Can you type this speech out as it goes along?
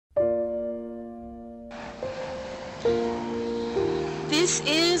This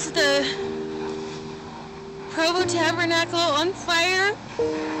is the Provo Tabernacle on fire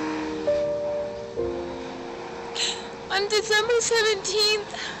on December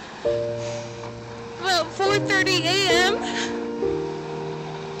 17th, about 4:30 a.m.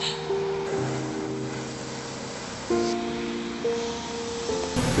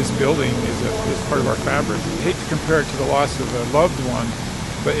 This building is part of our fabric. I hate to compare it to the loss of a loved one,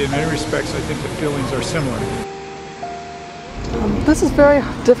 but in many respects I think the feelings are similar. This is very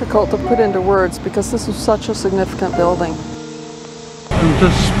difficult to put into words because this is such a significant building. I'm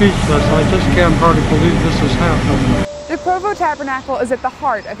just speechless. I just can't hardly believe this is happening. The Provo Tabernacle is at the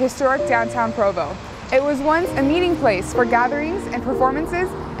heart of historic downtown Provo. It was once a meeting place for gatherings and performances,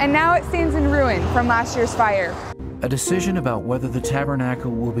 and now it stands in ruin from last year's fire. A decision about whether the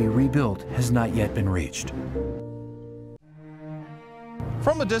tabernacle will be rebuilt has not yet been reached.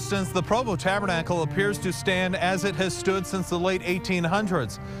 From a distance, the Provo Tabernacle appears to stand as it has stood since the late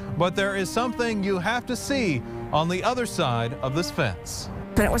 1800s. But there is something you have to see on the other side of this fence.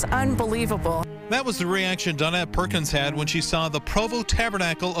 And it was unbelievable. That was the reaction Donette Perkins had when she saw the Provo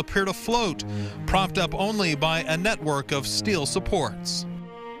Tabernacle appear to float, propped up only by a network of steel supports.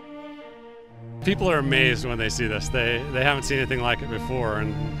 People are amazed when they see this. They haven't seen anything like it before,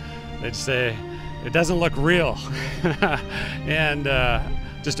 and they just say, it doesn't look real. And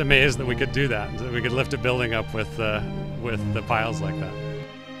just amazed that we could do that, that we could lift a building up with the piles like that.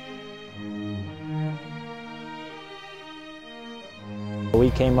 We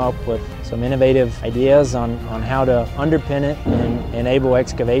came up with some innovative ideas on how to underpin it and enable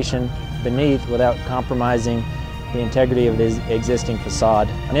excavation beneath without compromising the integrity of the existing facade.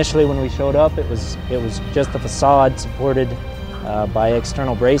 Initially when we showed up, it was just the facade supported by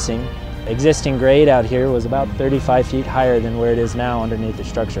external bracing. Existing grade out here was about 35 feet higher than where it is now underneath the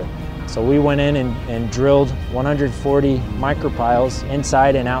structure. So we went in and drilled 140 micropiles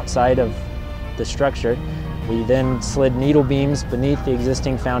inside and outside of the structure. We then slid needle beams beneath the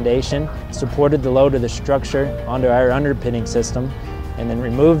existing foundation, supported the load of the structure onto our underpinning system, and then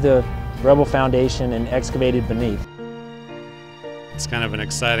removed the rubble foundation and excavated beneath. It's kind of an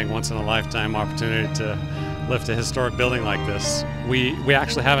exciting once-in-a-lifetime opportunity to lift a historic building like this. We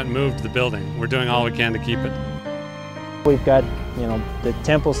actually haven't moved the building. We're doing all we can to keep it. We've got, the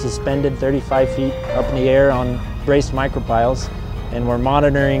temple suspended 35 feet up in the air on braced micropiles, and we're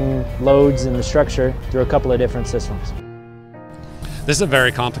monitoring loads in the structure through a couple of different systems. This is a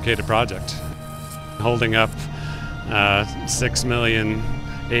very complicated project. Holding up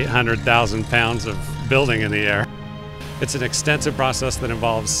 6,800,000 pounds of building in the air. It's an extensive process that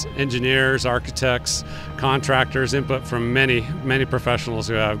involves engineers, architects, contractors, input from many, many professionals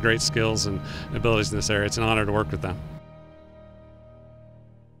who have great skills and abilities in this area. It's an honor to work with them.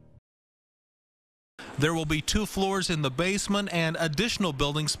 There will be 2 floors in the basement and additional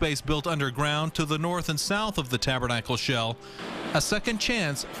building space built underground to the north and south of the tabernacle shell. A second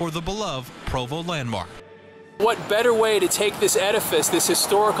chance for the beloved Provo landmark. What better way to take this edifice, this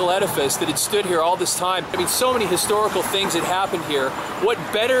historical edifice that had stood here all this time? I mean, so many historical things had happened here. What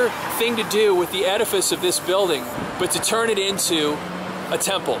better thing to do with the edifice of this building but to turn it into a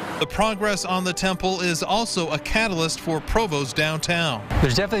temple? The progress on the temple is also a catalyst for Provo's downtown.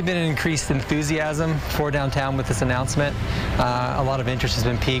 There's definitely been an increased enthusiasm for downtown with this announcement. A lot of interest has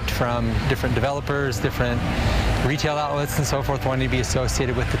been piqued from different developers, different retail outlets and so forth wanting to be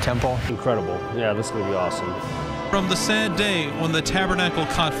associated with the temple. Incredible. Yeah, this is going to be awesome. From the sad day when the tabernacle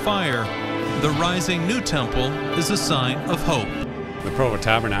caught fire, the rising new temple is a sign of hope. The Provo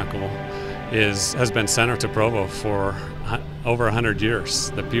Tabernacle has been center to Provo for over 100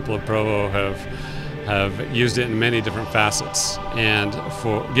 years. The people of Provo have used it in many different facets, and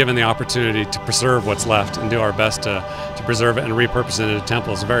given the opportunity to preserve what's left and do our best to preserve it and repurpose it into a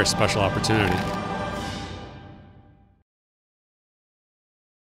temple is a very special opportunity.